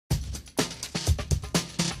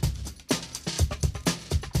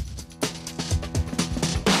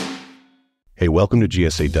Hey, welcome to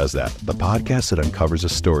GSA Does That, the podcast that uncovers the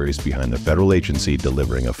stories behind the federal agency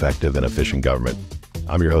delivering effective and efficient government.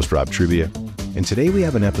 I'm your host, Rob Trubia, and today we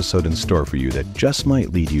have an episode in store for you that just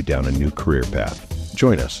might lead you down a new career path.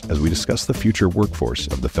 Join us as we discuss the future workforce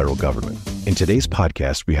of the federal government. In today's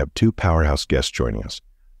podcast, we have two powerhouse guests joining us,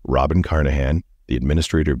 Robin Carnahan, the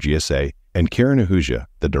administrator of GSA, and Kiran Ahuja,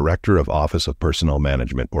 the director of Office of Personnel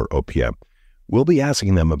Management, or OPM. We'll be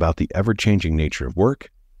asking them about the ever-changing nature of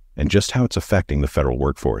work and just how it's affecting the federal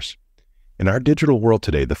workforce. In our digital world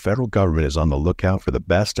today, the federal government is on the lookout for the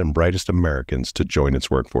best and brightest Americans to join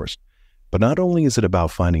its workforce. But not only is it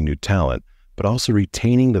about finding new talent, but also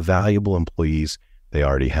retaining the valuable employees they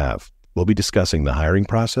already have. We'll be discussing the hiring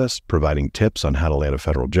process, providing tips on how to land a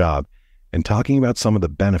federal job, and talking about some of the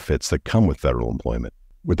benefits that come with federal employment.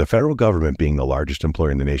 With the federal government being the largest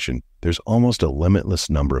employer in the nation, there's almost a limitless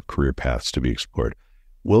number of career paths to be explored.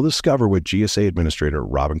 We'll discover what GSA Administrator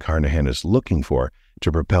Robin Carnahan is looking for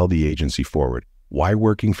to propel the agency forward, why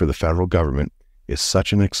working for the federal government is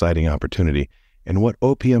such an exciting opportunity, and what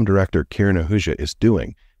OPM Director Kiran Ahuja is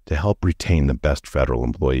doing to help retain the best federal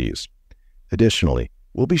employees. Additionally,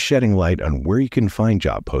 we'll be shedding light on where you can find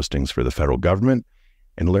job postings for the federal government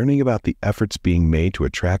and learning about the efforts being made to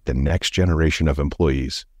attract the next generation of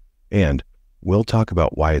employees. And we'll talk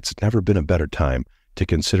about why it's never been a better time to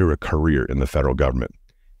consider a career in the federal government.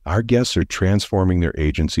 Our guests are transforming their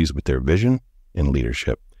agencies with their vision and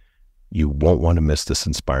leadership. You won't want to miss this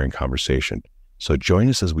inspiring conversation. So join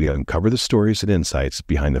us as we uncover the stories and insights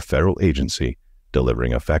behind the federal agency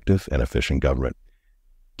delivering effective and efficient government.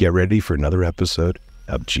 Get ready for another episode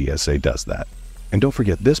of GSA Does That. And don't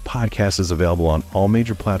forget, this podcast is available on all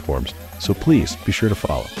major platforms, so please be sure to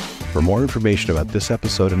follow. For more information about this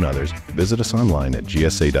episode and others, visit us online at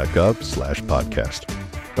gsa.gov/podcast.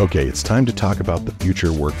 Okay, it's time to talk about the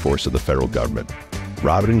future workforce of the federal government.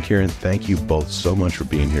 Robin and Kiran, thank you both so much for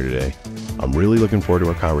being here today. I'm really looking forward to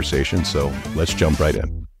our conversation, so let's jump right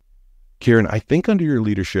in. Kiran, I think under your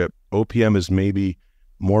leadership, OPM is maybe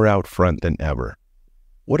more out front than ever.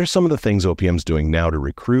 What are some of the things OPM is doing now to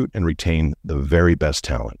recruit and retain the very best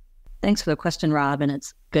talent? Thanks for the question, Rob, and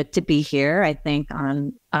it's good to be here. I think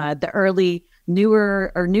on the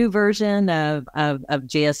new version of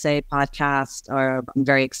GSA podcast, I'm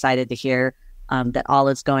very excited to hear that all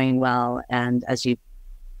is going well, and as you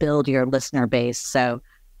build your listener base. So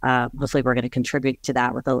hopefully we're going to contribute to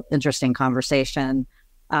that with an interesting conversation.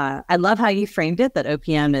 I love how you framed it, that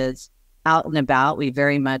OPM is out and about. We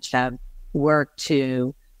very much have worked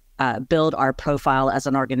to build our profile as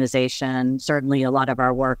an organization. Certainly a lot of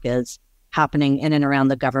our work is happening in and around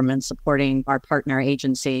the government, supporting our partner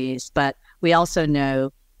agencies. But we also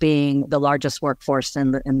know, being the largest workforce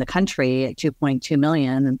in the country at 2.2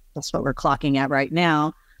 million, and that's what we're clocking at right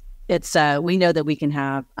now, it's we know that we can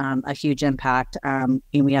have a huge impact.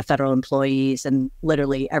 We have federal employees in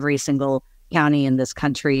literally every single county in this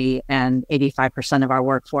country, and 85% of our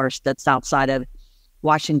workforce that's outside of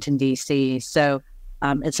Washington, D.C. So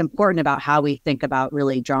it's important about how we think about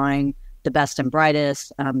really drawing the best and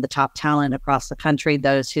brightest, the top talent across the country,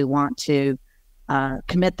 those who want to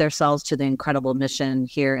commit themselves to the incredible mission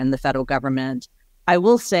here in the federal government. I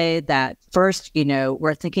will say that first,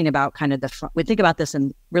 we're thinking about we think about this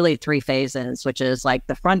in really three phases, which is like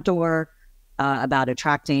the front door, about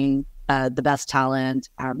attracting the best talent,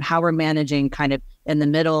 how we're managing kind of in the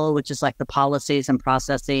middle, which is like the policies and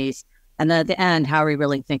processes. And then at the end, how are we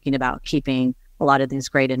really thinking about keeping a lot of these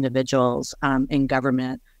great individuals in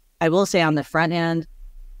government? I will say on the front end,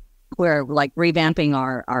 we're like revamping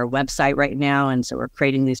our website right now. And so we're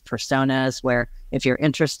creating these personas where if you're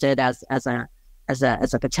interested as a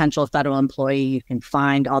potential federal employee, you can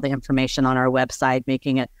find all the information on our website,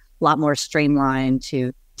 making it a lot more streamlined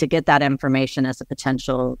to get that information as a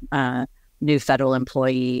potential new federal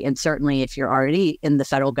employee. And certainly if you're already in the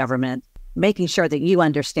federal government, making sure that you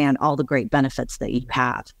understand all the great benefits that you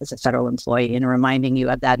have as a federal employee and reminding you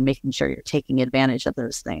of that, and making sure you're taking advantage of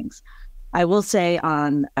those things. I will say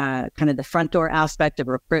on kind of the front door aspect of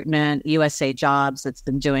recruitment, USA Jobs, it's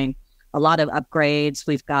been doing a lot of upgrades.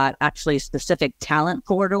 We've got actually specific talent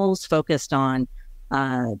portals focused on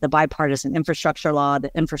the bipartisan infrastructure law, the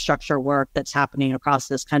infrastructure work that's happening across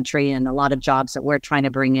this country, and a lot of jobs that we're trying to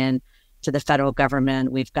bring in to the federal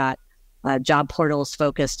government. We've got job portals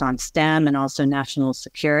focused on STEM and also national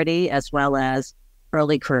security, as well as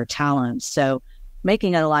early career talent. So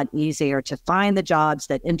making it a lot easier to find the jobs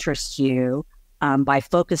that interest you by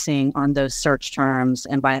focusing on those search terms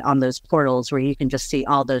and on those portals where you can just see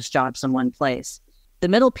all those jobs in one place. The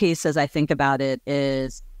middle piece, as I think about it,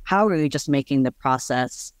 is how are we just making the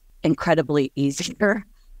process incredibly easier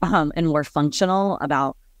and more functional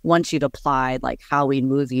about once you've applied, like how we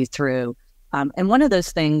move you through. And one of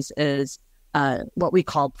those things is what we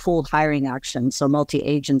call pooled hiring actions, so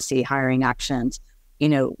multi-agency hiring actions.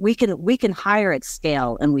 We can hire at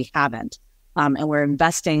scale, and we haven't. And we're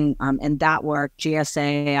investing in that work.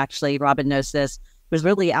 GSA, actually, Robin knows this, was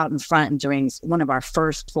really out in front during one of our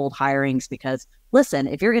first pooled hirings because, listen,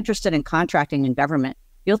 if you're interested in contracting in government,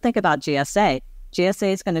 you'll think about GSA.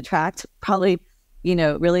 GSA is going to attract probably,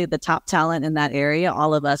 really the top talent in that area.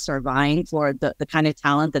 All of us are vying for the kind of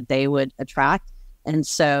talent that they would attract. And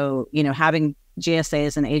so, having GSA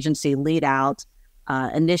as an agency lead out,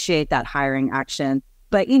 initiate that hiring action.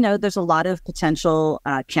 But, there's a lot of potential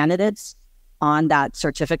candidates on that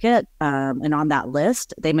certificate and on that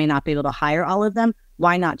list. They may not be able to hire all of them.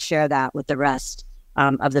 Why not share that with the rest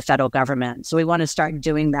of the federal government? So we want to start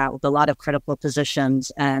doing that with a lot of critical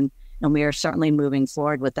positions, and we are certainly moving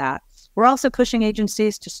forward with that. We're also pushing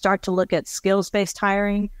agencies to start to look at skills-based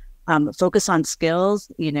hiring, focus on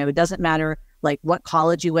skills. It doesn't matter like what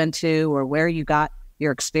college you went to or where you got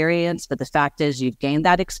your experience, but the fact is you've gained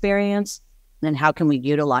that experience, and how can we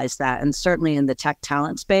utilize that? And certainly in the tech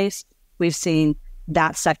talent space, we've seen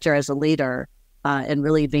that sector as a leader and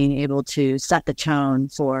really being able to set the tone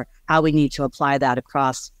for how we need to apply that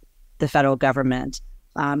across the federal government.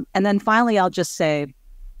 And then finally, I'll just say,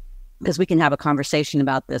 because we can have a conversation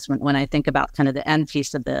about this when I think about kind of the end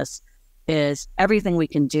piece of this, is everything we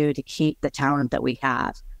can do to keep the talent that we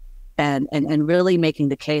have and really making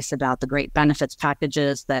the case about the great benefits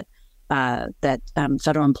packages that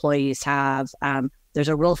federal employees have. There's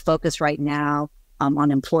a real focus right now on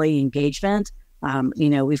employee engagement.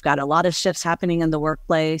 We've got a lot of shifts happening in the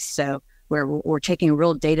workplace. So we're taking a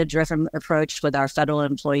real data-driven approach with our federal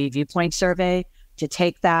employee viewpoint survey to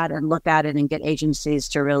take that and look at it and get agencies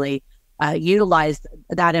to really utilize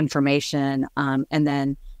that information and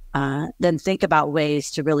then think about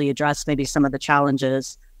ways to really address maybe some of the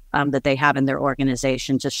challenges that they have in their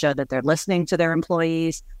organization to show that they're listening to their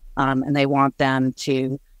employees and they want them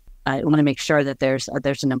to want to make sure that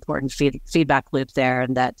there's an important feedback loop there,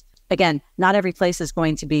 and that, again, not every place is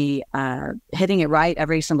going to be hitting it right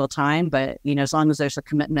every single time, but as long as there's a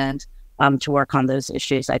commitment to work on those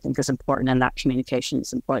issues, I think is important, and that communication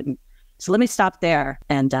is important. So let me stop there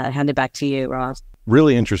and hand it back to you, Rob.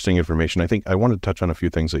 Really interesting information. I think I want to touch on a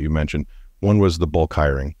few things that you mentioned. One was the bulk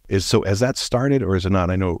hiring. Has that started or is it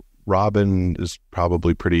not? I know Robin is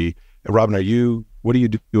probably pretty. Robin, what are you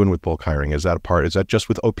doing with bulk hiring? Is that just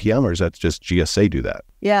with OPM or is that just GSA do that?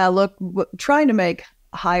 Yeah, look, trying to make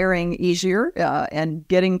hiring easier and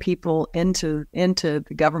getting people into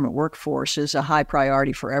the government workforce is a high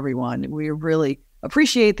priority for everyone. We really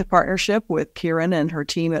appreciate the partnership with Kiran and her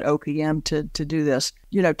team at OPM to do this.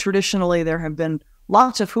 Traditionally, there have been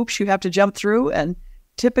lots of hoops you have to jump through. And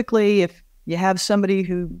typically, if you have somebody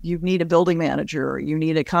who you need a building manager or you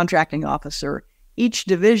need a contracting officer, each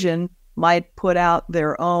division might put out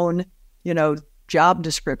their own, job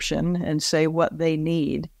description and say what they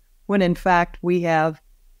need, when in fact we have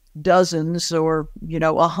dozens or,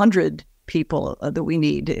 100 people that we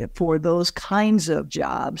need for those kinds of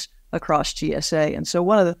jobs across GSA. And so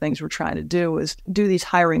one of the things we're trying to do is do these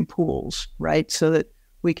hiring pools, right? So that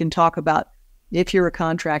we can talk about, if you're a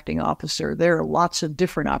contracting officer, there are lots of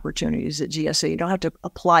different opportunities at GSA. You don't have to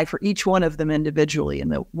apply for each one of them individually.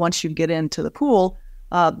 And once you get into the pool,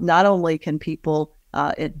 not only can people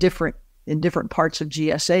in different parts of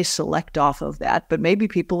GSA select off of that, but maybe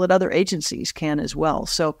people at other agencies can as well.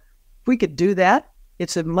 So if we could do that,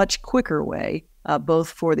 it's a much quicker way, both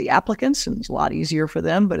for the applicants, and it's a lot easier for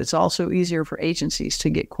them, but it's also easier for agencies to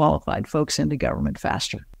get qualified folks into government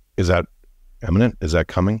faster. Is that imminent? Is that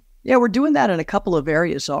coming? Yeah, we're doing that in a couple of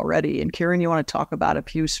areas already. And Kiran, you want to talk about a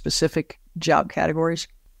few specific job categories?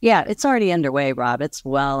 Yeah, it's already underway, Rob. It's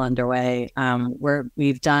well underway.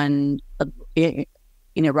 We've done,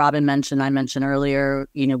 Robin mentioned, I mentioned earlier,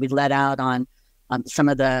 we let out on some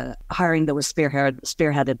of the hiring that was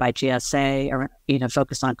spearheaded by GSA, or,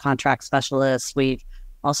 focused on contract specialists. We've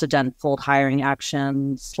also done full hiring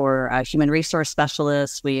actions for human resource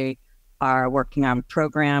specialists. We are working on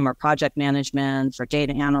program or project management for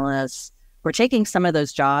data analysts. We're taking some of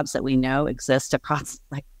those jobs that we know exist across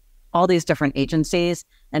all these different agencies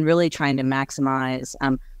and really trying to maximize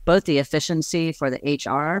both the efficiency for the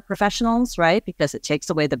HR professionals, right? Because it takes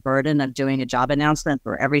away the burden of doing a job announcement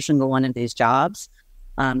for every single one of these jobs,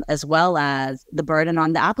 as well as the burden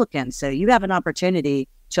on the applicants. So you have an opportunity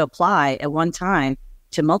to apply at one time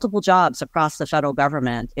to multiple jobs across the federal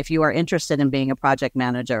government if you are interested in being a project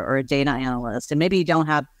manager or a data analyst. And maybe you don't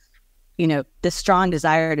have, this strong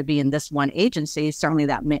desire to be in this one agency. Certainly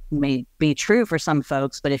that may be true for some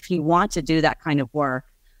folks, but if you want to do that kind of work,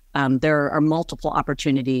 there are multiple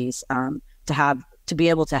opportunities to be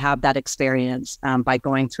able to have that experience by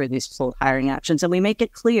going through these full hiring actions. And we make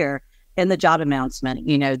it clear in the job announcement,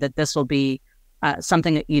 that this will be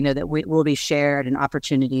something that, that will be shared and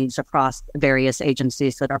opportunities across various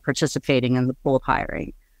agencies that are participating in the pool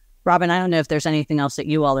hiring. Robin, I don't know if there's anything else that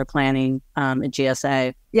you all are planning at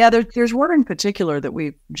GSA. Yeah, there's one in particular that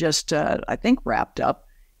we've just, I think, wrapped up,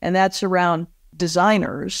 and that's around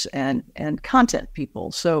designers and content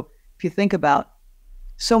people. So if you think about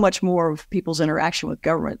so much more of people's interaction with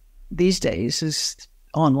government these days is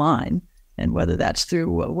online, and whether that's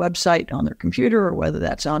through a website on their computer or whether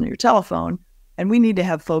that's on your telephone. And we need to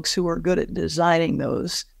have folks who are good at designing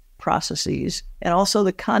those processes and also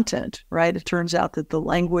the content, right? It turns out that the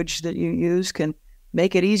language that you use can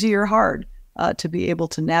make it easy or hard to be able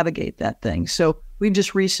to navigate that thing. So we've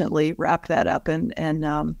just recently wrapped that up and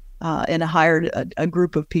hired a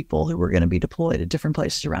group of people who were going to be deployed at different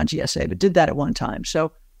places around GSA, but did that at one time.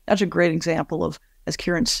 So that's a great example of, as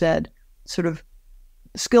Kiran said, sort of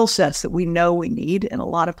skill sets that we know we need in a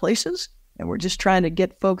lot of places. And we're just trying to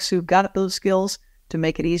get folks who've got those skills to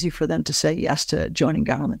make it easy for them to say yes to joining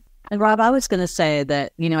government. And Rob, I was going to say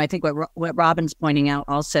that, I think what Robin's pointing out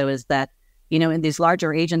also is that, in these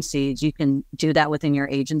larger agencies, you can do that within your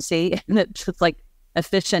agency and it's like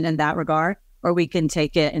efficient in that regard, or we can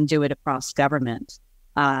take it and do it across government.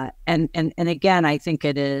 And again, I think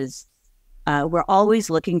it is, we're always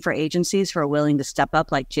looking for agencies who are willing to step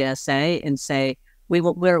up like GSA and say,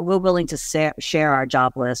 we're willing to share our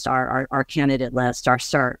job list, our candidate list, our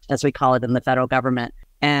CERT, as we call it in the federal government.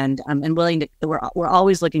 And willing to, we're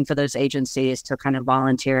always looking for those agencies to kind of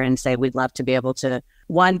volunteer and say, we'd love to be able to,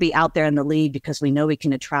 one, be out there in the lead because we know we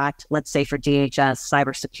can attract, let's say for DHS,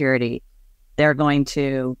 cybersecurity. They're going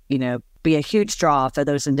to, be a huge draw for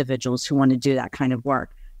those individuals who want to do that kind of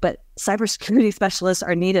work. But cybersecurity specialists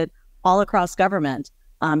are needed all across government,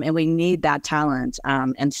 and we need that talent.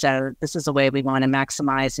 And so this is a way we want to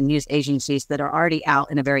maximize and use agencies that are already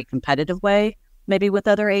out in a very competitive way, maybe with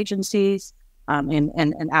other agencies,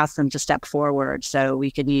 and ask them to step forward so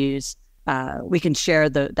we can share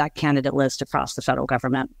that candidate list across the federal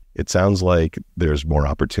government. It sounds like there's more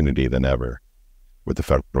opportunity than ever with the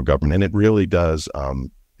federal government, and it really does.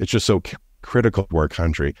 It's just so critical to our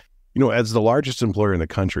country. As the largest employer in the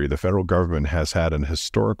country, the federal government has had an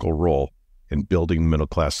historical role in building the middle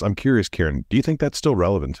class. I'm curious, Kiran, do you think that's still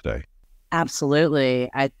relevant today? Absolutely.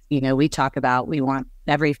 We talk about we want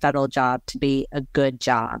every federal job to be a good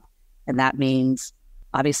job. And that means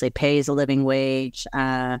obviously pays a living wage,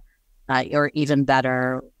 or even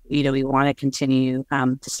better, we want to continue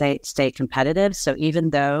to stay competitive. So even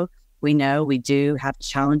though we know we do have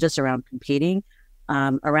challenges around competing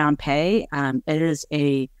around pay, it is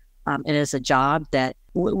a job that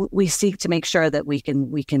we seek to make sure that we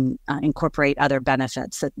can incorporate other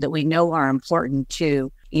benefits that we know are important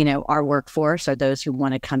to our workforce or those who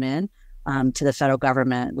want to come in to the federal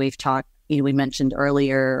government. We've talked. We mentioned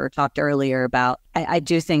earlier or talked earlier about, I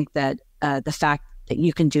do think that the fact that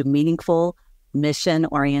you can do meaningful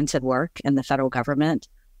mission-oriented work in the federal government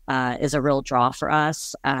is a real draw for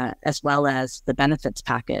us, as well as the benefits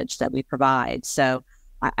package that we provide. So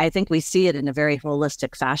I think we see it in a very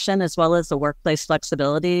holistic fashion, as well as the workplace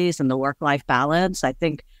flexibilities and the work-life balance. I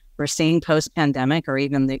think we're seeing post-pandemic, or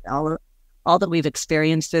even all that we've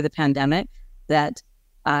experienced through the pandemic, that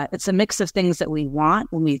it's a mix of things that we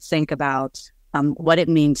want when we think about what it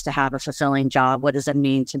means to have a fulfilling job. What does it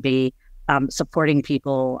mean to be supporting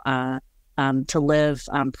people to live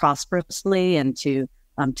prosperously and to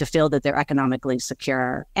feel that they're economically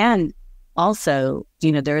secure? And also,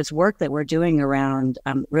 there is work that we're doing around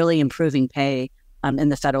really improving pay in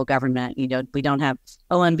the federal government. We don't have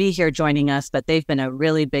OMB here joining us, but they've been a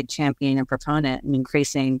really big champion and proponent in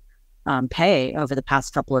increasing pay over the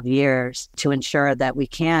past couple of years to ensure that we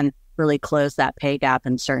can really close that pay gap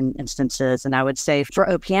in certain instances. And I would say for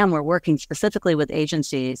OPM, we're working specifically with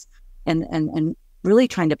agencies and really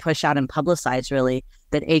trying to push out and publicize really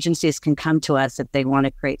that agencies can come to us if they want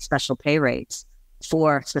to create special pay rates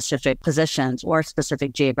for specific positions or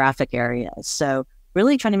specific geographic areas. So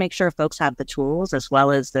really trying to make sure folks have the tools, as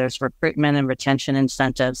well as there's recruitment and retention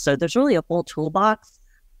incentives. So there's really a whole toolbox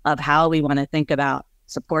of how we want to think about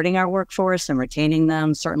supporting our workforce and retaining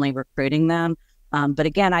them, certainly recruiting them. But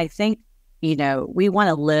again, I think, we want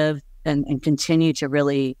to live and continue to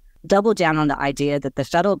really double down on the idea that the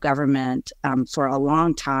federal government for a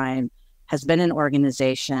long time has been an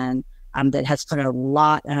organization that has put a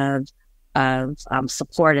lot of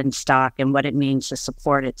support in stock and what it means to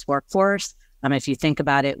support its workforce. If you think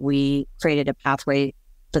about it, we created a pathway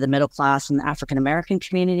for the middle class and the African American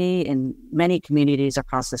community in many communities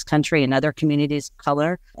across this country and other communities of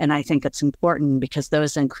color. And I think it's important because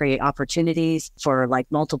those then create opportunities for like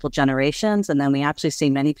multiple generations. And then we actually see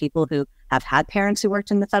many people who have had parents who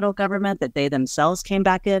worked in the federal government that they themselves came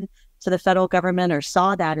back in to the federal government or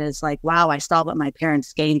saw that as like, wow, I saw what my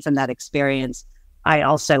parents gained from that experience. I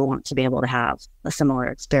also want to be able to have a similar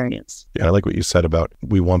experience. Yeah, I like what you said about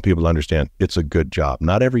we want people to understand it's a good job.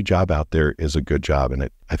 Not every job out there is a good job. And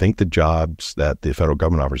I think the jobs that the federal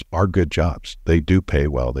government offers are good jobs. They do pay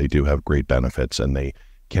well. They do have great benefits and they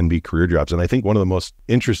can be career jobs. And I think one of the most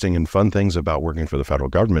interesting and fun things about working for the federal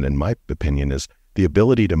government, in my opinion, is the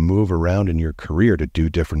ability to move around in your career to do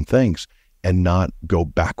different things and not go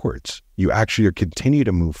backwards. You actually continue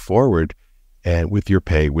to move forward and with your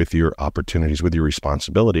pay, with your opportunities, with your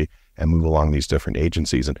responsibility, and move along these different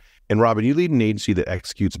agencies. And Robin, you lead an agency that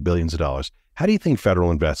executes billions of dollars. How do you think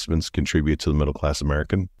federal investments contribute to the middle-class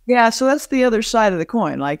American? Yeah, so that's the other side of the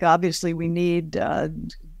coin. Like, obviously, we need a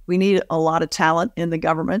lot of talent in the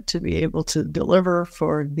government to be able to deliver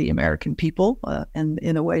for the American people and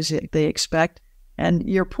in the ways that they expect. And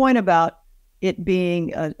your point about it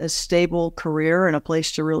being a stable career and a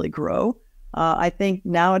place to really grow, I think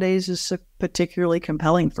nowadays is particularly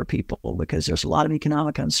compelling for people because there's a lot of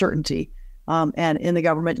economic uncertainty. And in the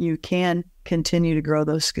government, you can continue to grow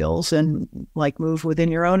those skills and like move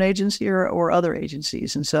within your own agency or other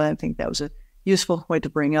agencies. And so I think that was a useful point to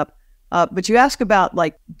bring up. But you ask about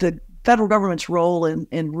like the federal government's role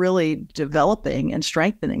in really developing and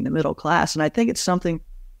strengthening the middle class. And I think it's something,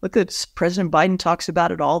 look, President Biden talks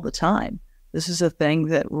about it all the time. This is a thing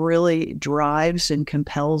that really drives and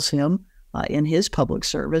compels him in his public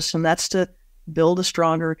service, and that's to build a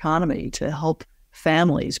stronger economy, to help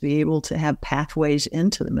families be able to have pathways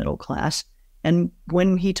into the middle class. And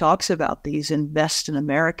when he talks about these Invest in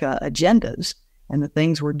America agendas and the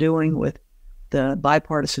things we're doing with the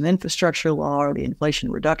bipartisan infrastructure law or the Inflation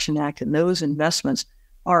Reduction Act, and those investments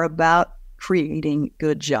are about creating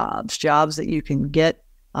good jobs that you can get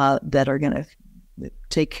that are going to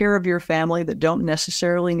take care of your family, that don't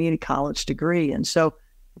necessarily need a college degree. And so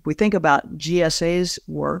if we think about GSA's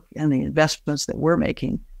work and the investments that we're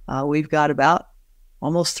making, we've got about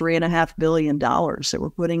almost $3.5 billion that we're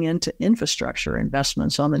putting into infrastructure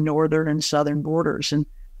investments on the northern and southern borders. And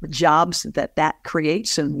the jobs that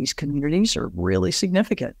creates in these communities are really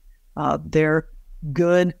significant. They're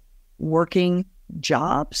good working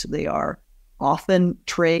jobs. They are often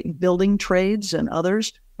building trades and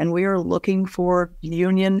others. And we are looking for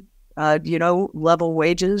union level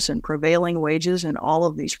wages and prevailing wages in all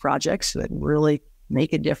of these projects that really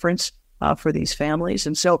make a difference for these families.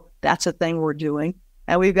 And so that's a thing we're doing.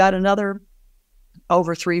 And we've got another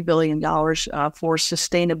over $3 billion for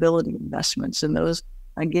sustainability investments. And those,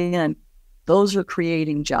 again, those are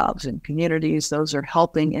creating jobs in communities. Those are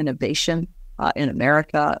helping innovation in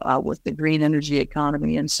America with the green energy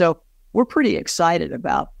economy. And so we're pretty excited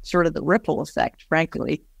about sort of the ripple effect,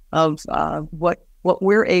 frankly, of what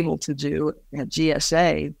we're able to do at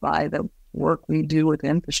GSA by the work we do with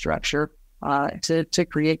infrastructure to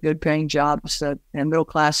create good paying jobs and middle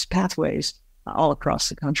class pathways all across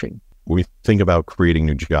the country. When we think about creating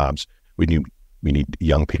new jobs, we need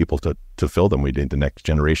young people to fill them. We need the next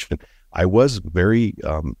generation. I was very,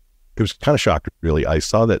 it was kind of shocked, really. I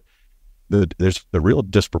saw that there's a real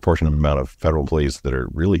disproportionate amount of federal employees that are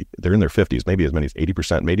they're in their 50s, maybe as many as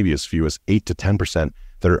 80%, maybe as few as 8 to 10%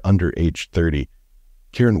 that are under age 30.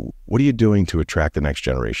 Kiran, what are you doing to attract the next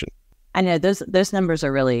generation? I know those numbers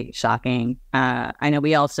are really shocking. I know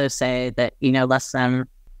we also say that, less than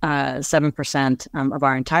 7% of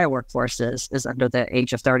our entire workforce is under the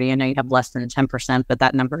age of 30. I know you have less than 10%, but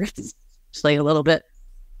that number is actually a little bit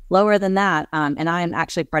lower than that. And I am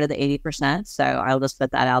actually part of the 80%. So I'll just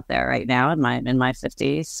put that out there right now in my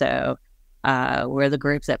 50s. So we're the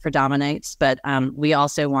group that predominates, but we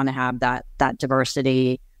also want to have that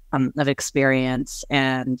diversity of experience.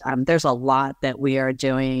 And there's a lot that we are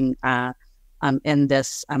doing in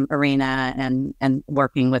this arena and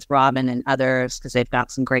working with Robin and others because they've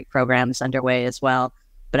got some great programs underway as well.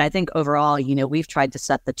 But I think overall, we've tried to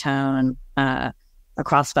set the tone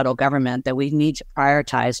across federal government that we need to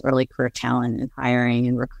prioritize early career talent and hiring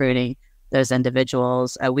and recruiting those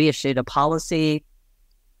individuals. We issued a policy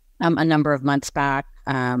a number of months back,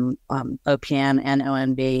 OPM and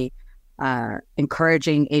OMB,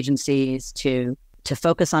 encouraging agencies to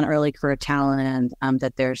focus on early career talent,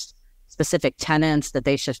 that there's specific tenets that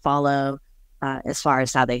they should follow as far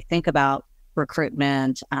as how they think about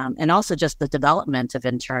recruitment, and also just the development of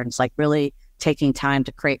interns, like really taking time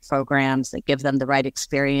to create programs that give them the right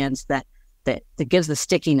experience that gives the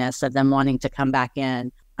stickiness of them wanting to come back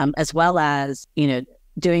in. as well as,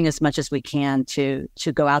 doing as much as we can to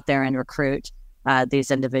go out there and recruit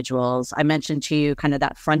these individuals. I mentioned to you kind of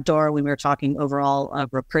that front door when we were talking overall of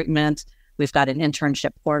recruitment. We've got an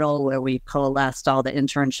internship portal where we coalesced all the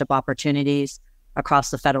internship opportunities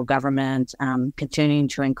across the federal government, continuing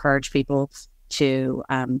to encourage people to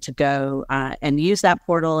go and use that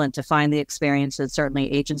portal and to find the experiences.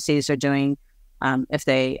 Certainly agencies are doing, if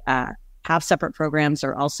they have separate programs,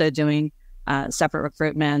 are also doing separate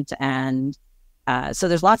recruitment. And so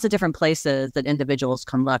there's lots of different places that individuals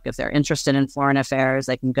can look. If they're interested in foreign affairs,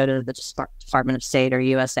 they can go to the Department of State or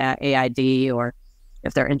USAID, or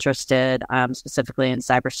if they're interested specifically in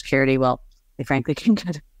cybersecurity, well, they frankly can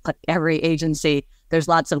go to every agency. There's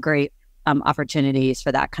lots of great opportunities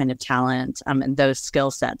for that kind of talent and those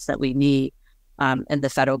skill sets that we need in the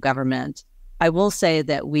federal government. I will say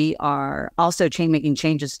that we are also making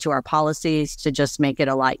changes to our policies to just make it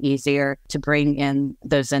a lot easier to bring in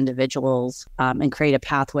those individuals and create a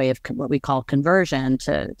pathway of what we call conversion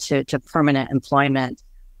to permanent employment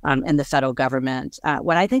in the federal government.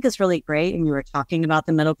 What I think is really great, and you were talking about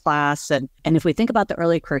the middle class, and if we think about the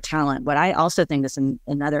early career talent, what I also think is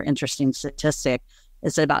another interesting statistic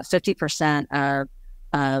is that about 50%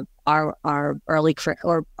 of our early career,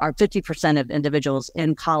 or our 50% of individuals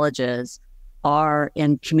in colleges are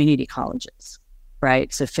in community colleges,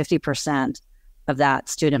 right? So 50% of that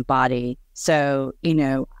student body. So,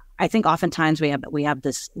 I think oftentimes we have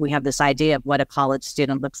this idea of what a college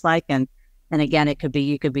student looks like. And again,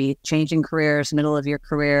 you could be changing careers, middle of your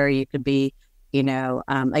career. You could be,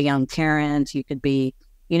 a young parent. You could be,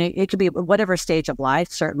 it could be whatever stage of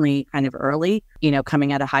life, certainly kind of early,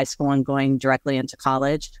 coming out of high school and going directly into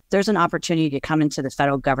college. There's an opportunity to come into the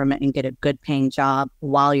federal government and get a good paying job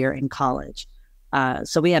while you're in college.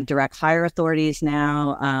 So we have direct hire authorities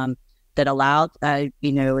now that allow, an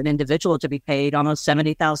individual to be paid almost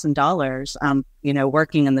 $70,000,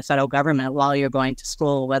 working in the federal government while you're going to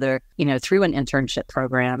school, whether, through an internship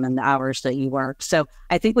program and the hours that you work. So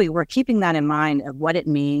I think we're keeping that in mind of what it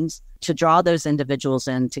means to draw those individuals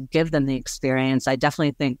in, to give them the experience. I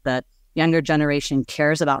definitely think that younger generation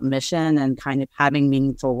cares about mission and kind of having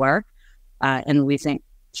meaningful work. And we think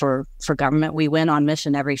for government, we win on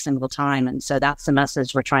mission every single time. And so that's the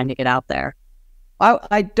message we're trying to get out there.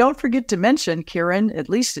 I don't forget to mention, Kiran, at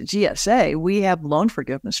least at GSA, we have loan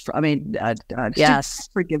forgiveness. Yes,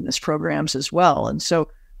 forgiveness programs as well. And so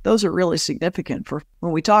those are really significant for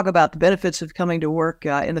when we talk about the benefits of coming to work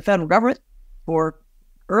in the federal government for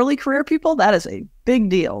early career people. That is a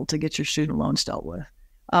big deal to get your student loans dealt with.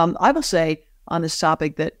 I will say on this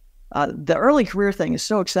topic that the early career thing is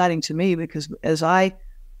so exciting to me because as I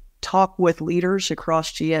talk with leaders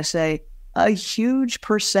across GSA, a huge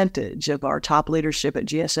percentage of our top leadership at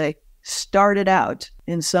GSA started out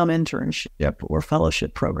in some internship or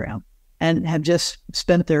fellowship program and have just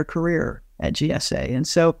spent their career at GSA. And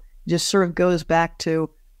so it just sort of goes back to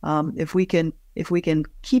if we can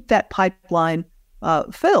keep that pipeline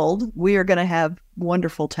filled, we are going to have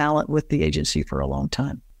wonderful talent with the agency for a long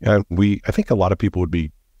time. I think a lot of people would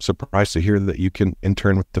be surprised to hear that you can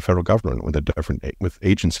intern with the federal government with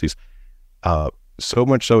agencies. So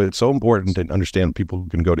much so, it's so important to understand people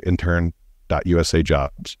can go to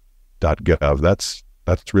intern.usajobs.gov. That's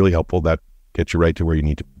really helpful. That gets you right to where you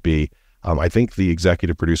need to be. I think the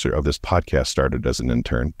executive producer of this podcast started as an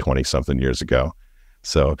intern 20-something years ago.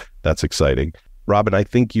 So that's exciting. Robin, I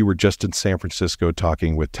think you were just in San Francisco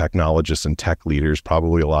talking with technologists and tech leaders,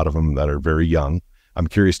 probably a lot of them that are very young. I'm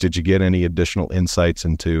curious, did you get any additional insights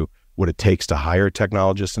into what it takes to hire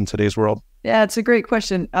technologists in today's world? Yeah, it's a great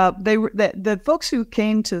question. The folks who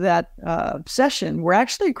came to that session were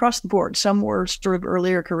actually across the board. Some were sort of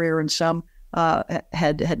earlier career, and some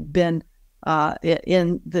had been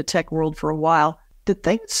in the tech world for a while. The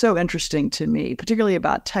thing that's so interesting to me, particularly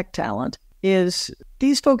about tech talent, is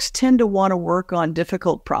these folks tend to want to work on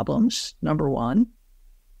difficult problems, number one,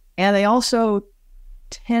 and they also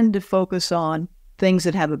tend to focus on things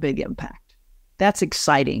that have a big impact. That's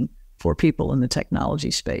exciting for people in the technology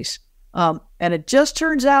space. And it just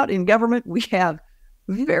turns out in government, we have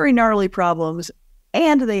very gnarly problems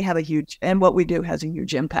and and what we do has a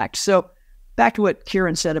huge impact. So back to what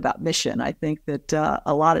Kiran said about mission, I think that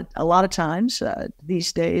a lot of times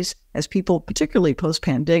these days, as people, particularly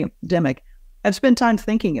post-pandemic, have spent time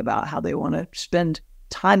thinking about how they want to spend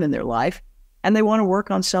time in their life, and they want to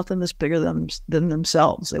work on something that's bigger than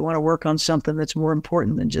themselves. They want to work on something that's more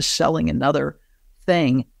important than just selling another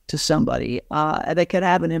thing to somebody. They could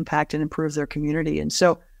have an impact and improve their community. And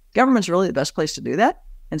so government's really the best place to do that.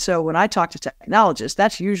 And so when I talk to technologists,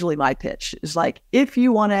 that's usually my pitch. Is like, if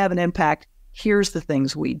you want to have an impact, here's the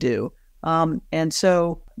things we do. And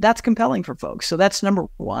so that's compelling for folks. So that's number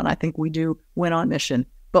one. I think we do win on mission.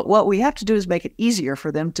 But what we have to do is make it easier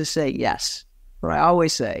for them to say yes. What I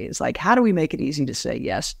always say is like, how do we make it easy to say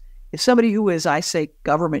yes? If somebody who is, I say,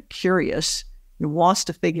 government curious, who wants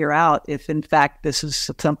to figure out if, in fact, this is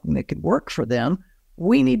something that could work for them,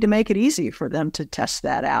 we need to make it easy for them to test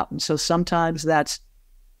that out. And so sometimes that's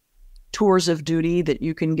tours of duty that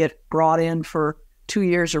you can get brought in for 2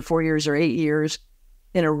 years or 4 years or 8 years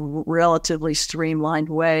in a relatively streamlined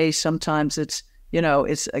way. Sometimes it's,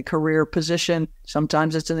 it's a career position.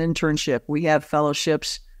 Sometimes it's an internship. We have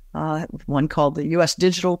fellowships, one called the U.S.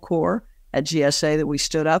 Digital Corps at GSA that we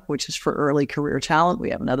stood up, which is for early career talent. We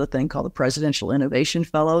have another thing called the Presidential Innovation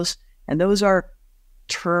Fellows, and those are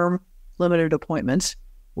term limited appointments.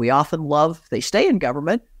 We often they stay in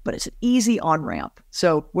government, but it's an easy on-ramp.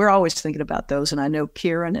 So we're always thinking about those, and I know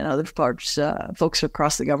Kiran and other folks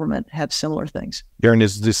across the government have similar things. Kiran,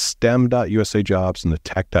 is this STEM.USA jobs and the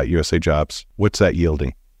Tech.USA jobs, what's that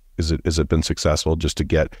yielding? Has it been successful just to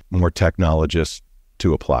get more technologists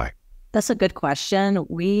to apply? That's a good question.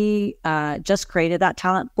 We just created that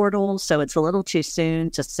talent portal, so it's a little too soon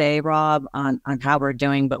to say, Rob, on how we're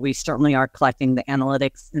doing, but we certainly are collecting the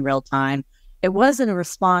analytics in real time. It was in a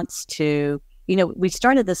response to, we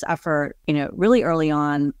started this effort, really early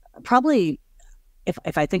on. Probably,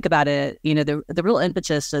 if I think about it, the real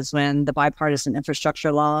impetus is when the bipartisan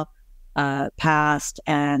infrastructure law passed,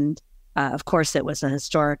 and of course, it was a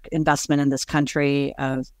historic investment in this country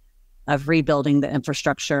of rebuilding the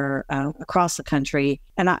infrastructure across the country.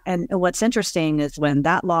 And what's interesting is when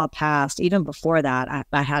that law passed, even before that,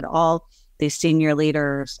 I had all these senior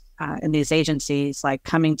leaders in these agencies like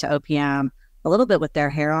coming to OPM a little bit with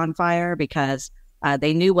their hair on fire because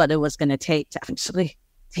they knew what it was going to take to actually,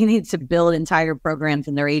 they needed to build entire programs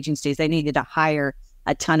in their agencies. They needed to hire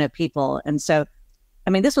a ton of people. And so,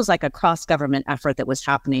 this was like a cross-government effort that was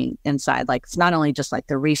happening inside. Like, it's not only just like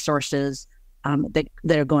the resources that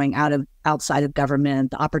are going outside of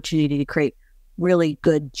government, the opportunity to create really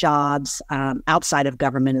good jobs outside of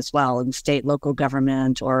government as well, in state, local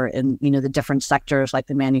government, or in the different sectors like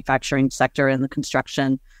the manufacturing sector and the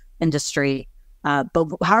construction industry. But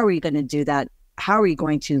how are we going to do that? How are we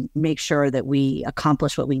going to make sure that we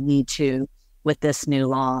accomplish what we need to with this new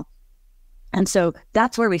law? And so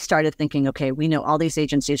that's where we started thinking, okay, we know all these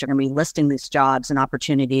agencies are going to be listing these jobs and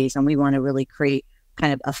opportunities, and we want to really create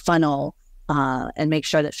kind of a funnel and make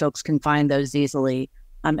sure that folks can find those easily.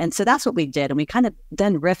 And so that's what we did. And we kind of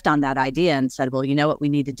then riffed on that idea and said, well, you know what, we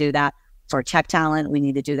need to do that for tech talent. We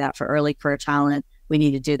need to do that for early career talent. We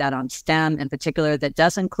need to do that on STEM in particular. That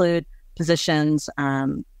does include positions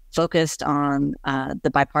focused on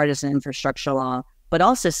the bipartisan infrastructure law, but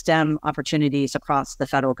also STEM opportunities across the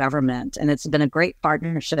federal government. And it's been a great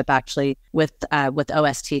partnership actually with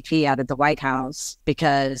OSTP out of the White House,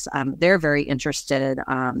 because they're very interested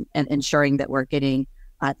in ensuring that we're getting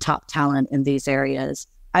top talent in these areas.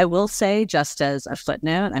 I will say, just as a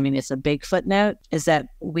footnote, it's a big footnote, is that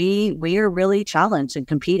we are really challenged in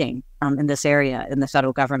competing in this area in the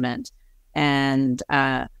federal government. And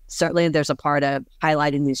certainly there's a part of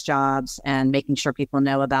highlighting these jobs and making sure people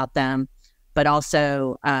know about them, but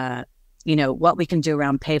also, what we can do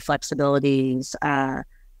around pay flexibilities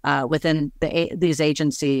within these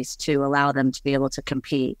agencies to allow them to be able to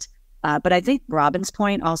compete. But I think Robin's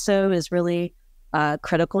point also is really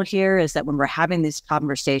critical here, is that when we're having these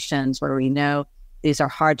conversations where we know these are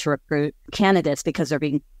hard to recruit candidates because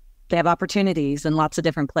they have opportunities in lots of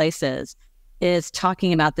different places, is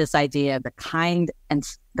talking about this idea of the kind and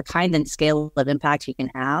scale of impact you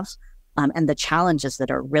can have. And the challenges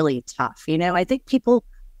that are really tough. I think people,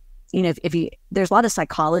 there's a lot of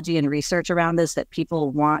psychology and research around this, that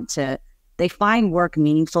people they find work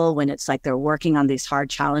meaningful when it's like they're working on these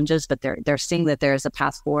hard challenges, but they're seeing that there's a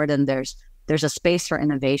path forward and there's a space for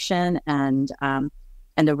innovation and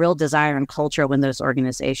a real desire and culture within those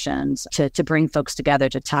organizations to bring folks together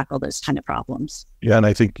to tackle those kind of problems. Yeah, and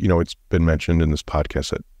I think, it's been mentioned in this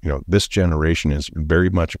podcast that, this generation is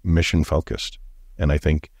very much mission focused. And I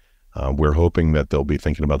think we're hoping that they'll be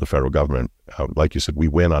thinking about the federal government. Like you said, we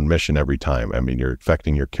win on mission every time. You're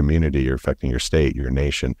affecting your community, you're affecting your state, your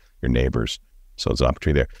nation, your neighbors. So it's an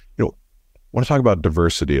opportunity there. I want to talk about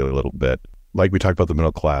diversity a little bit. Like we talked about the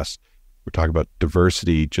middle class, we're talking about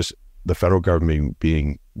diversity, just the federal government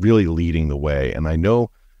being really leading the way. And I know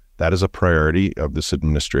that is a priority of this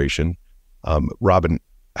administration. Robin,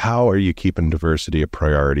 how are you keeping diversity a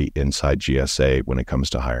priority inside GSA when it comes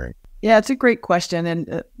to hiring? Yeah, it's a great question.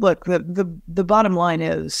 And look, the bottom line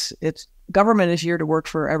is, government is here to work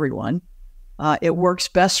for everyone. It works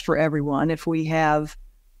best for everyone if we have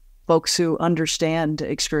folks who understand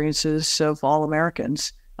experiences of all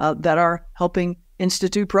Americans that are helping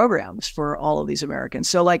institute programs for all of these Americans.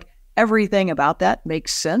 So like everything about that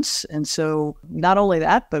makes sense. And so not only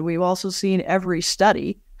that, but we've also seen every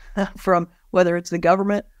study from whether it's the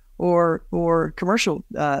government or commercial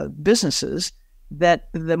businesses, that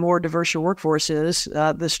the more diverse your workforce is,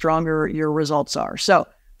 the stronger your results are. So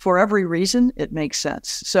for every reason, it makes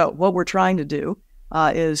sense. So what we're trying to do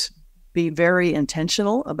is be very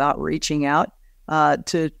intentional about reaching out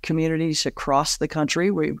to communities across the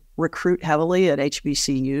country. We recruit heavily at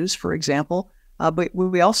HBCUs, for example, but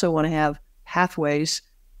we also want to have pathways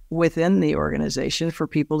within the organization for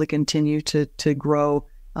people to continue to grow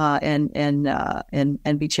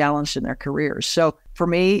and be challenged in their careers. So for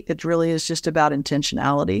me, it really is just about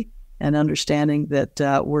intentionality and understanding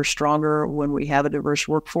that we're stronger when we have a diverse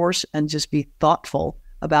workforce, and just be thoughtful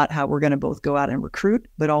about how we're going to both go out and recruit,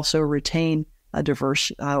 but also retain a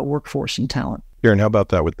diverse workforce and talent. Kiran, how about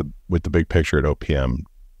that with the big picture at OPM,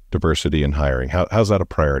 diversity in hiring? How's that a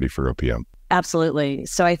priority for OPM? Absolutely.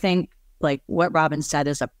 So I think like what Robin said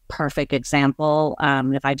is a perfect example.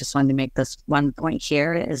 If I just wanted to make this one point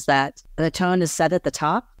here, is that the tone is set at the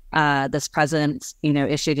top. This president,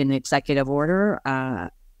 issued an executive order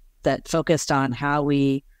that focused on how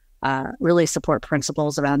we really support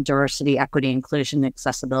principles around diversity, equity, inclusion,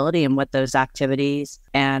 accessibility, and what those activities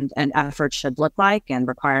and efforts should look like, and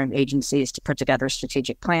requiring agencies to put together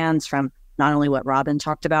strategic plans from not only what Robin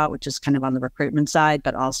talked about, which is kind of on the recruitment side,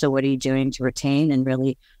 but also what are you doing to retain and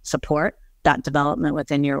really support that development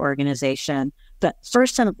within your organization. But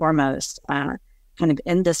first and foremost, kind of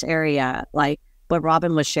in this area, like what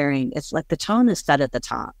Robin was sharing, it's like the tone is set at the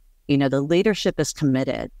top. The leadership is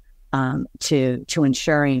committed to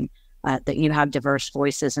ensuring that you have diverse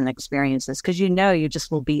voices and experiences, because you just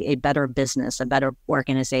will be a better business, a better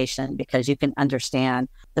organization, because you can understand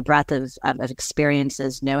the breadth of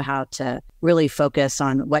experiences, know how to really focus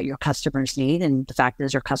on what your customers need. And the fact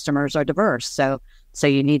is your customers are diverse. So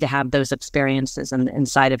you need to have those experiences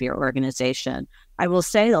inside of your organization. I will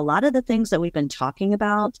say a lot of the things that we've been talking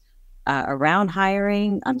about around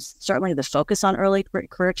hiring, certainly the focus on early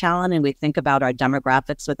career talent, and we think about our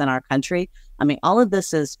demographics within our country. I mean, all of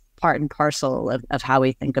this is part and parcel of how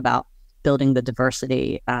we think about building the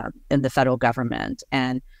diversity in the federal government.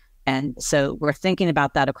 And so we're thinking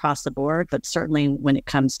about that across the board, but certainly when it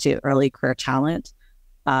comes to early career talent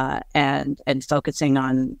and focusing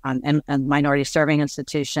on minority serving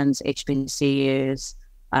institutions, HBCUs,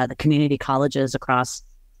 the community colleges across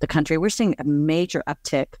the country, we're seeing a major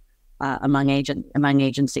uptick among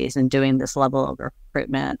agencies in doing this level of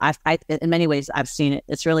recruitment. I in many ways, I've seen it.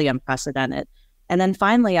 It's really unprecedented. And then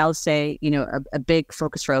finally, I'll say, a big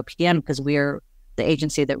focus for OPM, because we're the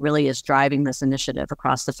agency that really is driving this initiative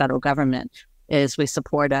across the federal government, is we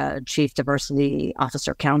support a Chief Diversity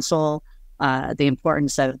Officer Council, the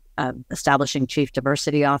importance of establishing Chief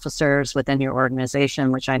Diversity Officers within your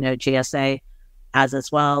organization, which I know GSA has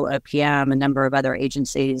as well, OPM, a number of other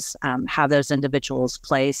agencies have those individuals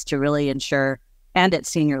placed to really ensure, and at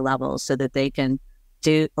senior levels, so that they can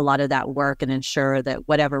do a lot of that work and ensure that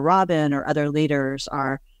whatever Robin or other leaders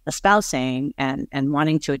are espousing and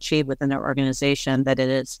wanting to achieve within their organization, that it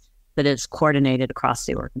is coordinated across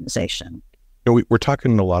the organization. We're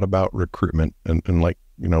talking a lot about recruitment, and like,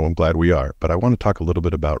 I'm glad we are, but I want to talk a little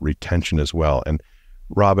bit about retention as well. And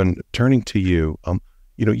Robin, turning to you,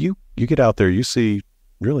 you get out there, you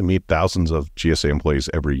really meet thousands of GSA employees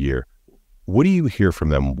every year. What do you hear from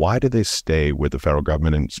them? Why do they stay with the federal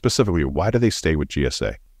government, and specifically, why do they stay with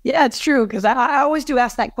GSA? Yeah, it's true, because I always do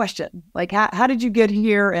ask that question. Like, how did you get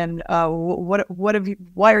here, and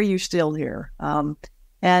why are you still here?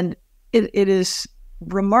 And it is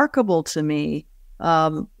remarkable to me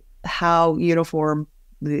how uniform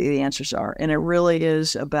the answers are, and it really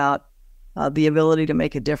is about the ability to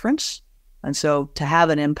make a difference. And so to have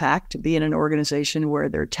an impact, to be in an organization where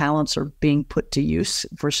their talents are being put to use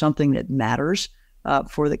for something that matters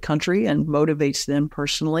for the country and motivates them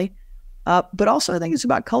personally. But also I think it's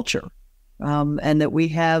about culture, and that we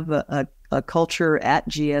have a culture at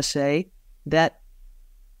GSA that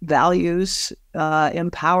values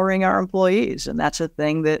empowering our employees. And that's a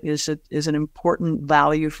thing that is an important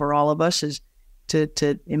value for all of us, is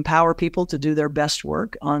to empower people to do their best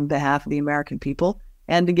work on behalf of the American people,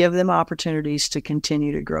 and to give them opportunities to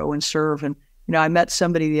continue to grow and serve. And, I met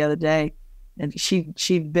somebody the other day, and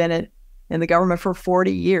she'd been in the government for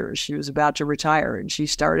 40 years. She was about to retire, and she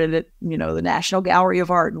started at, the National Gallery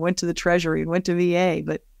of Art, and went to the Treasury, and went to VA,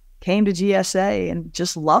 but came to GSA and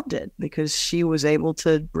just loved it, because she was able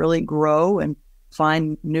to really grow and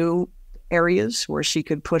find new areas where she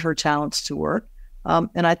could put her talents to work.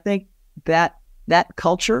 And I think that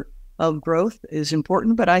culture of growth is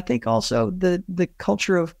important, but I think also the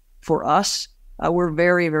culture of, for us, we're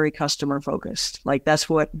very, very customer focused. Like that's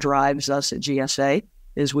what drives us at GSA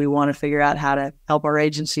is we want to figure out how to help our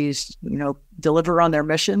agencies, deliver on their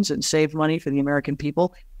missions and save money for the American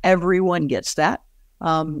people. Everyone gets that.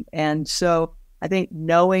 And so I think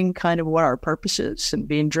knowing kind of what our purpose is and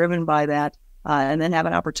being driven by that, and then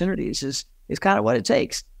having opportunities is kind of what it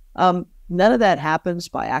takes. None of that happens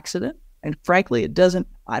by accident. And frankly, it doesn't,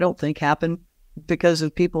 I don't think, happen because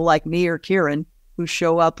of people like me or Kiran who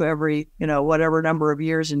show up every, whatever number of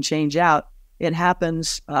years and change out. It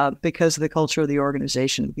happens because of the culture of the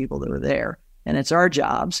organization, the people that are there. And it's our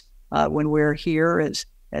jobs when we're here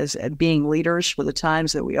as being leaders for the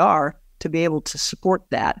times that we are to be able to support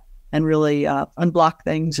that and really unblock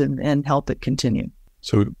things and help it continue.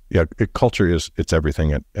 So yeah, culture it's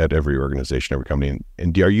everything at every organization, every company.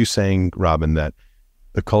 And are you saying, Robin, that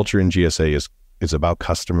the culture in GSA is about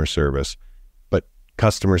customer service, but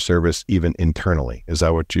customer service even internally? Is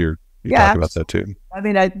that what you talk about that too? I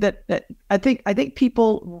mean, I think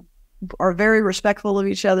people are very respectful of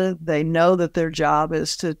each other. They know that their job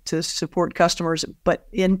is to support customers, but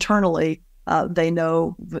internally, they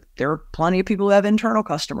know that there are plenty of people who have internal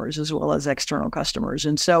customers as well as external customers.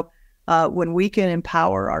 And so when we can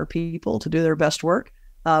empower our people to do their best work,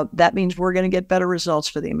 that means we're going to get better results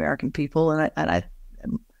for the American people. And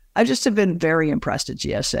I just have been very impressed at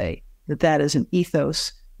GSA that is an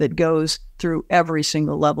ethos that goes through every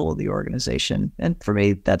single level of the organization. And for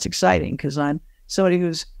me, that's exciting because I'm somebody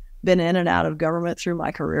who's been in and out of government through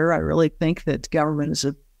my career. I really think that government is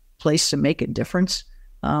a place to make a difference.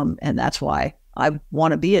 And that's why I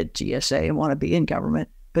want to be at GSA and want to be in government.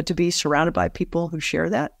 But to be surrounded by people who share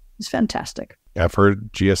that is fantastic. I've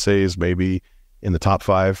heard GSA is maybe in the top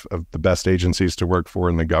 5 of the best agencies to work for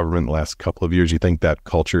in the government in the last couple of years. You think that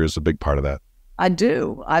culture is a big part of that? I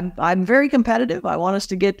do. I'm very competitive. I want us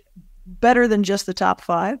to get better than just the top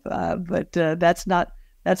 5, but that's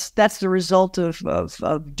the result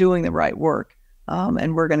of doing the right work,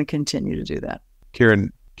 and we're going to continue to do that. Kiran,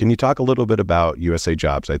 can you talk a little bit about USA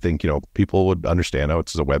Jobs? I think people would understand how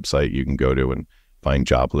it's a website you can go to and find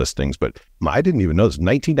job listings, but I didn't even know this.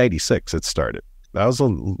 1996 it started. That was a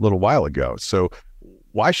little while ago. So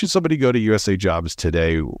why should somebody go to USA Jobs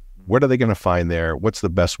today? What are they going to find there? What's the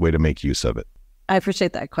best way to make use of it? I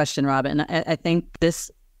appreciate that question, Robin. I think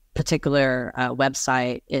this particular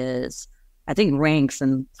website ranks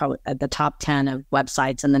in probably at the top 10 of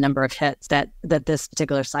websites and the number of hits that this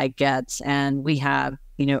particular site gets. And we have,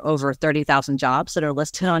 over 30,000 jobs that are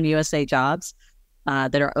listed on USA Jobs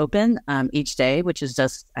that are open each day, which is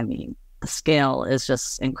just, the scale is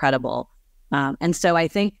just incredible. And so I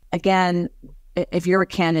think, again, if you're a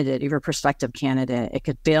candidate, if you're a prospective candidate, it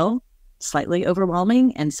could feel slightly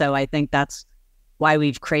overwhelming. And so I think that's why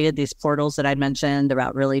we've created these portals that I mentioned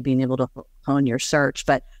about really being able to hone your search.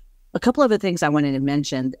 But a couple of the things I wanted to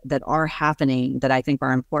mention that are happening that I think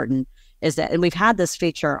are important is that, and we've had this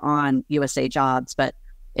feature on USA Jobs, but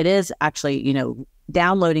it is actually,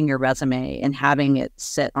 downloading your resume and having it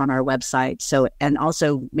sit on our website. So, and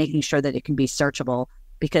also making sure that it can be searchable,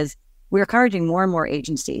 because we're encouraging more and more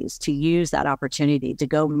agencies to use that opportunity to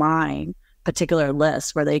go mine particular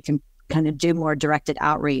lists where they can kind of do more directed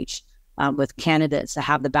outreach with candidates that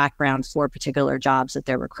have the background for particular jobs that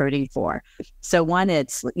they're recruiting for. So one,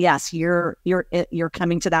 it's yes, you're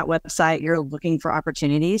coming to that website, you're looking for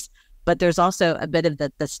opportunities, but there's also a bit of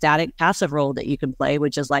the static passive role that you can play,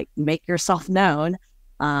 which is like make yourself known,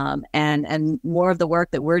 and more of the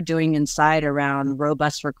work that we're doing inside around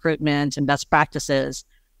robust recruitment and best practices.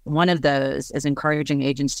 One of those is encouraging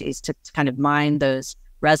agencies to kind of mine those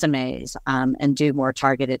resumes and do more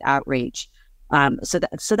targeted outreach. So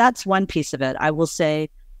that's one piece of it. I will say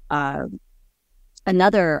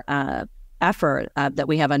another effort that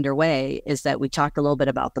we have underway is that we talked a little bit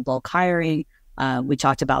about the bulk hiring. We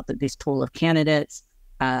talked about this pool of candidates.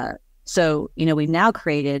 So we've now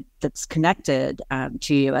created, that's connected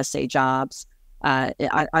to USA Jobs,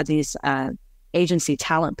 are these agency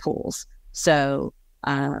talent pools. So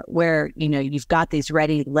where you've got these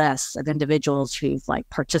ready lists of individuals who've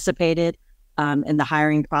participated in the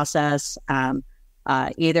hiring process.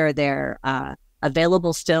 Either they're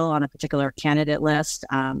available still on a particular candidate list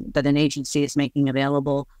that an agency is making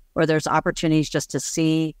available, or there's opportunities just to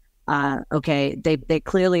see, they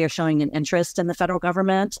clearly are showing an interest in the federal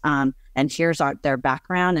government, and here's their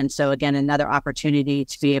background. And so again, another opportunity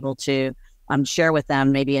to be able to share with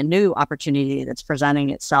them maybe a new opportunity that's presenting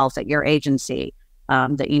itself at your agency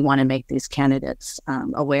that you want to make these candidates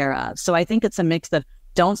aware of. So I think it's a mix of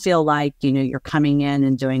don't feel like, you're coming in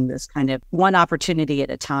and doing this kind of one opportunity at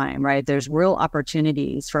a time, right? There's real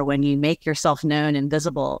opportunities for when you make yourself known and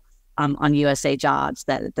visible on USA Jobs,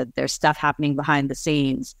 that there's stuff happening behind the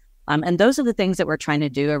scenes. And those are the things that we're trying to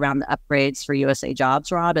do around the upgrades for USA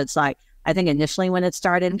Jobs, Rob. It's like, I think initially when it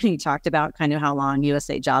started, when you talked about kind of how long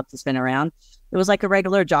USA Jobs has been around, it was like a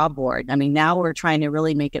regular job board. I mean, now we're trying to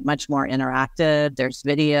really make it much more interactive. There's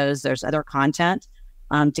videos, there's other content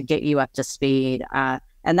to get you up to speed.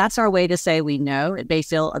 And that's our way to say we know. It may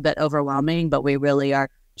feel a bit overwhelming, but we really are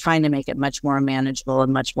trying to make it much more manageable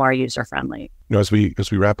and much more user-friendly. As we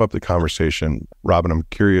wrap up the conversation, Robin, I'm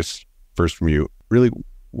curious first from you, really,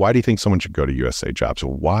 why do you think someone should go to USA Jobs?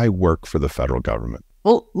 Why work for the federal government?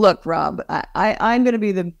 Well, look, Rob, I'm going to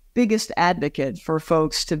be the biggest advocate for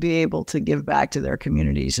folks to be able to give back to their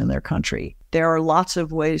communities and their country. There are lots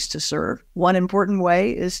of ways to serve. One important way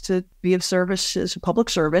is to be of service as a public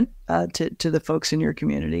servant to the folks in your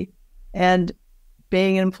community. And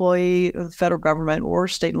being an employee of the federal government or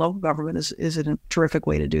state and local government is a terrific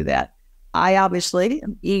way to do that. I obviously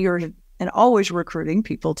am eager and always recruiting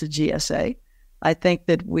people to GSA. I think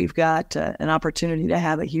that we've got an opportunity to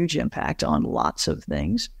have a huge impact on lots of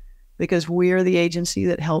things because we are the agency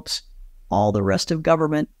that helps all the rest of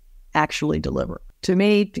government actually deliver. To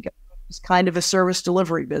me, it's kind of a service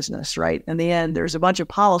delivery business, right? In the end, there's a bunch of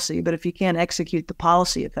policy, but if you can't execute the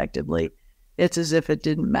policy effectively, it's as if it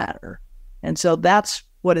didn't matter. And so that's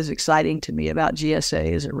what is exciting to me about GSA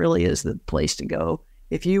is it really is the place to go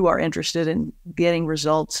if you are interested in getting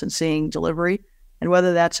results and seeing delivery. And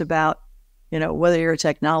whether that's about, whether you're a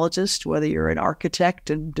technologist, whether you're an architect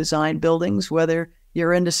and design buildings, whether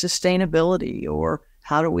you're into sustainability or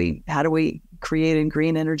how do we create a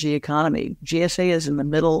green energy economy? GSA is in the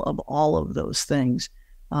middle of all of those things.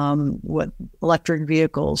 What electric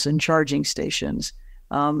vehicles and charging stations.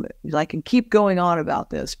 I can keep going on about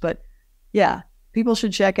this, but yeah, people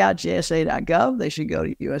should check out GSA.gov. They should go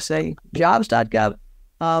to USAJobs.gov,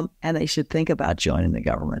 and they should think about joining the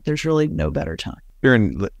government. There's really no better time.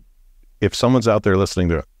 Kiran, if someone's out there listening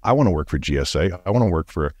to, I want to work for GSA, I want to work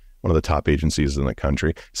for one of the top agencies in the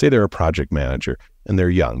country, say they're a project manager and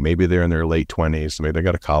they're young, maybe they're in their late 20s, maybe they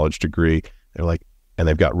got a college degree, and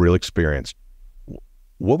they've got real experience.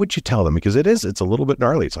 What would you tell them? Because it's a little bit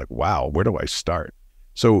gnarly. It's like, wow, where do I start?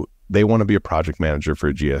 So they want to be a project manager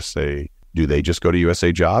for GSA. Do they just go to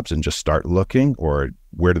USA Jobs and just start looking, or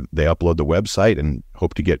where do they upload the website and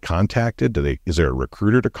hope to get contacted? Is there a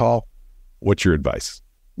recruiter to call? What's your advice?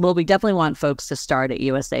 Well, we definitely want folks to start at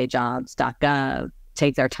USAJobs.gov,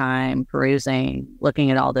 take their time perusing, looking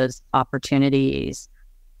at all those opportunities.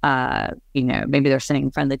 Maybe they're sitting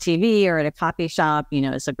in front of the TV or at a coffee shop.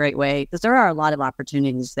 It's a great way because there are a lot of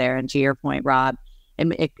opportunities there. And to your point, Rob,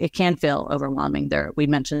 it can feel overwhelming. We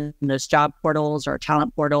mentioned those job portals or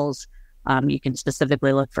talent portals. You can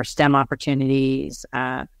specifically look for STEM opportunities,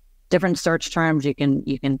 different search terms. You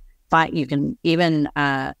can find. You can even.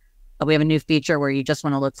 We have a new feature where you just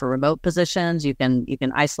want to look for remote positions. You can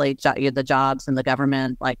isolate the jobs in the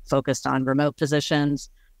government, like focused on remote positions.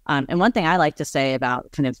 And one thing I like to say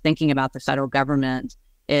about kind of thinking about the federal government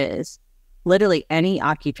is literally any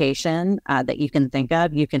occupation that you can think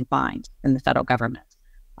of, you can find in the federal government.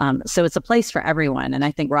 So it's a place for everyone. And I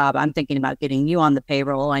think, Rob, I'm thinking about getting you on the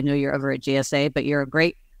payroll. I know you're over at GSA, but you're a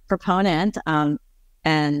great proponent.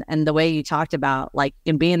 And the way you talked about like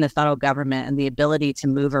in being the federal government and the ability to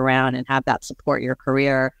move around and have that support your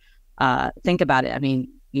career, think about it. I mean,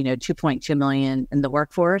 2.2 million in the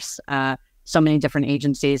workforce, so many different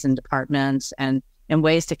agencies and departments and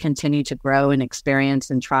ways to continue to grow and experience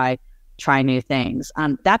and try new things.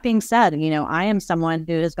 That being said, I am someone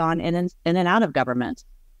who has gone in and out of government.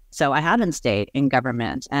 So I haven't stayed in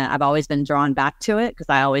government, and I've always been drawn back to it because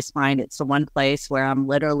I always find it's the one place where I'm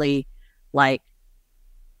literally like,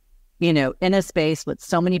 in a space with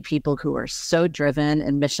so many people who are so driven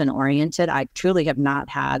and mission oriented. I truly have not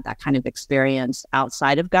had that kind of experience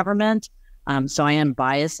outside of government. So I am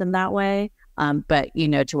biased in that way. But,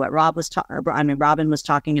 to what Robin was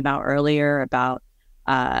talking about earlier about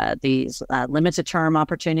these limited term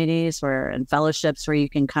opportunities and fellowships where you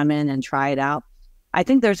can come in and try it out. I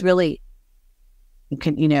think there's really,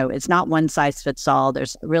 it's not one size fits all.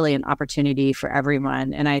 There's really an opportunity for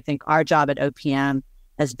everyone. And I think our job at OPM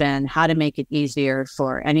has been how to make it easier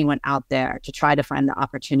for anyone out there to try to find the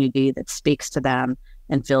opportunity that speaks to them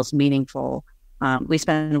and feels meaningful. We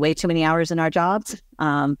spend way too many hours in our jobs,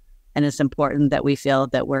 and it's important that we feel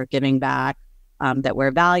that we're giving back, that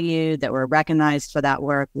we're valued, that we're recognized for that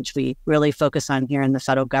work, which we really focus on here in the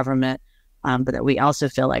federal government, but that we also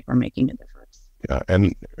feel like we're making a difference. Yeah,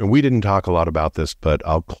 and we didn't talk a lot about this, but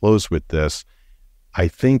I'll close with this. I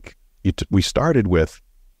think we started with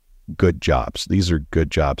good jobs. These are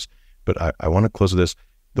good jobs. But I want to close with this.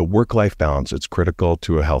 The work-life balance, it's critical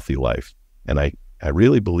to a healthy life. And I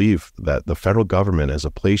really believe that the federal government is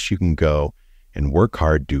a place you can go and work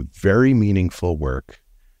hard, do very meaningful work,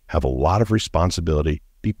 have a lot of responsibility,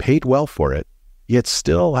 be paid well for it, yet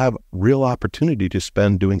still have real opportunity to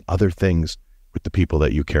spend doing other things with the people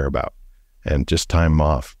that you care about and just time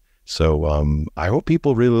off. So I hope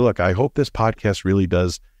people really look. I hope this podcast really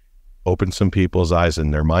does open some people's eyes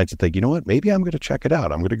and their minds to think, you know what, maybe I'm going to check it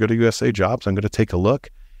out. I'm going to go to USA Jobs. I'm going to take a look,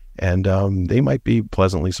 and they might be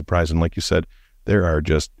pleasantly surprised. And like you said,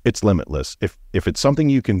 it's limitless. If it's something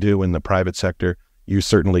you can do in the private sector, you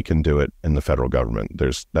certainly can do it in the federal government.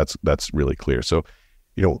 That's really clear. So,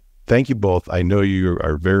 thank you both. I know you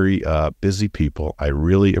are very busy people. I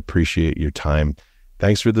really appreciate your time.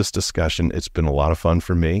 Thanks for this discussion. It's been a lot of fun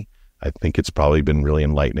for me. I think it's probably been really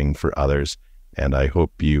enlightening for others. And I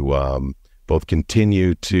hope you both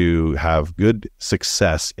continue to have good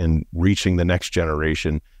success in reaching the next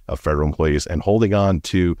generation of federal employees and holding on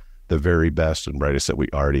to the very best and brightest that we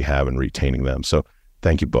already have and retaining them. So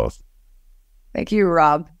thank you both. Thank you,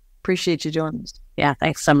 Rob. Appreciate you joining us. Yeah,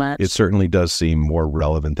 thanks so much. It certainly does seem more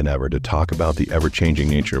relevant than ever to talk about the ever-changing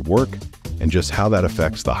nature of work and just how that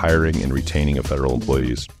affects the hiring and retaining of federal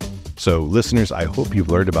employees. So listeners, I hope you've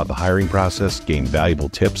learned about the hiring process, gained valuable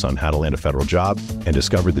tips on how to land a federal job, and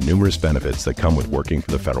discovered the numerous benefits that come with working for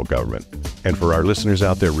the federal government. And for our listeners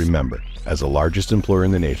out there, remember, as the largest employer in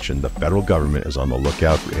the nation, the federal government is on the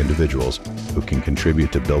lookout for individuals who can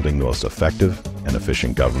contribute to building the most effective and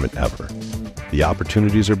efficient government ever. The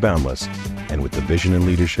opportunities are boundless, and with the vision and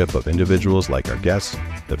leadership of individuals like our guests,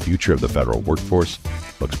 the future of the federal workforce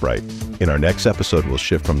looks bright. In our next episode, we'll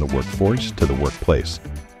shift from the workforce to the workplace.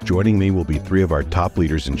 Joining me will be three of our top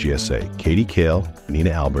leaders in GSA, Katie Kale, Nina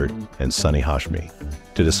Albert, and Sunny Hashmi,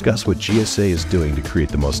 to discuss what GSA is doing to create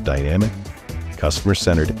the most dynamic,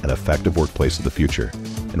 customer-centered, and effective workplace of the future,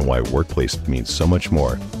 and why workplace means so much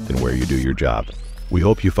more than where you do your job. We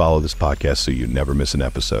hope you follow this podcast so you never miss an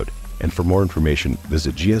episode. And for more information,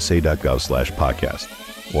 visit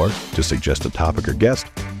gsa.gov/podcast. Or to suggest a topic or guest,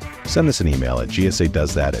 send us an email at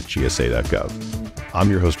gsa.doesthat@gsa.gov. I'm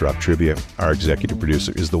your host, Rob Trubia. Our executive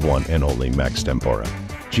producer is the one and only Max Tempora.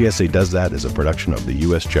 GSA Does That is a production of the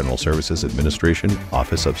U.S. General Services Administration,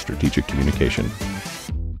 Office of Strategic Communication.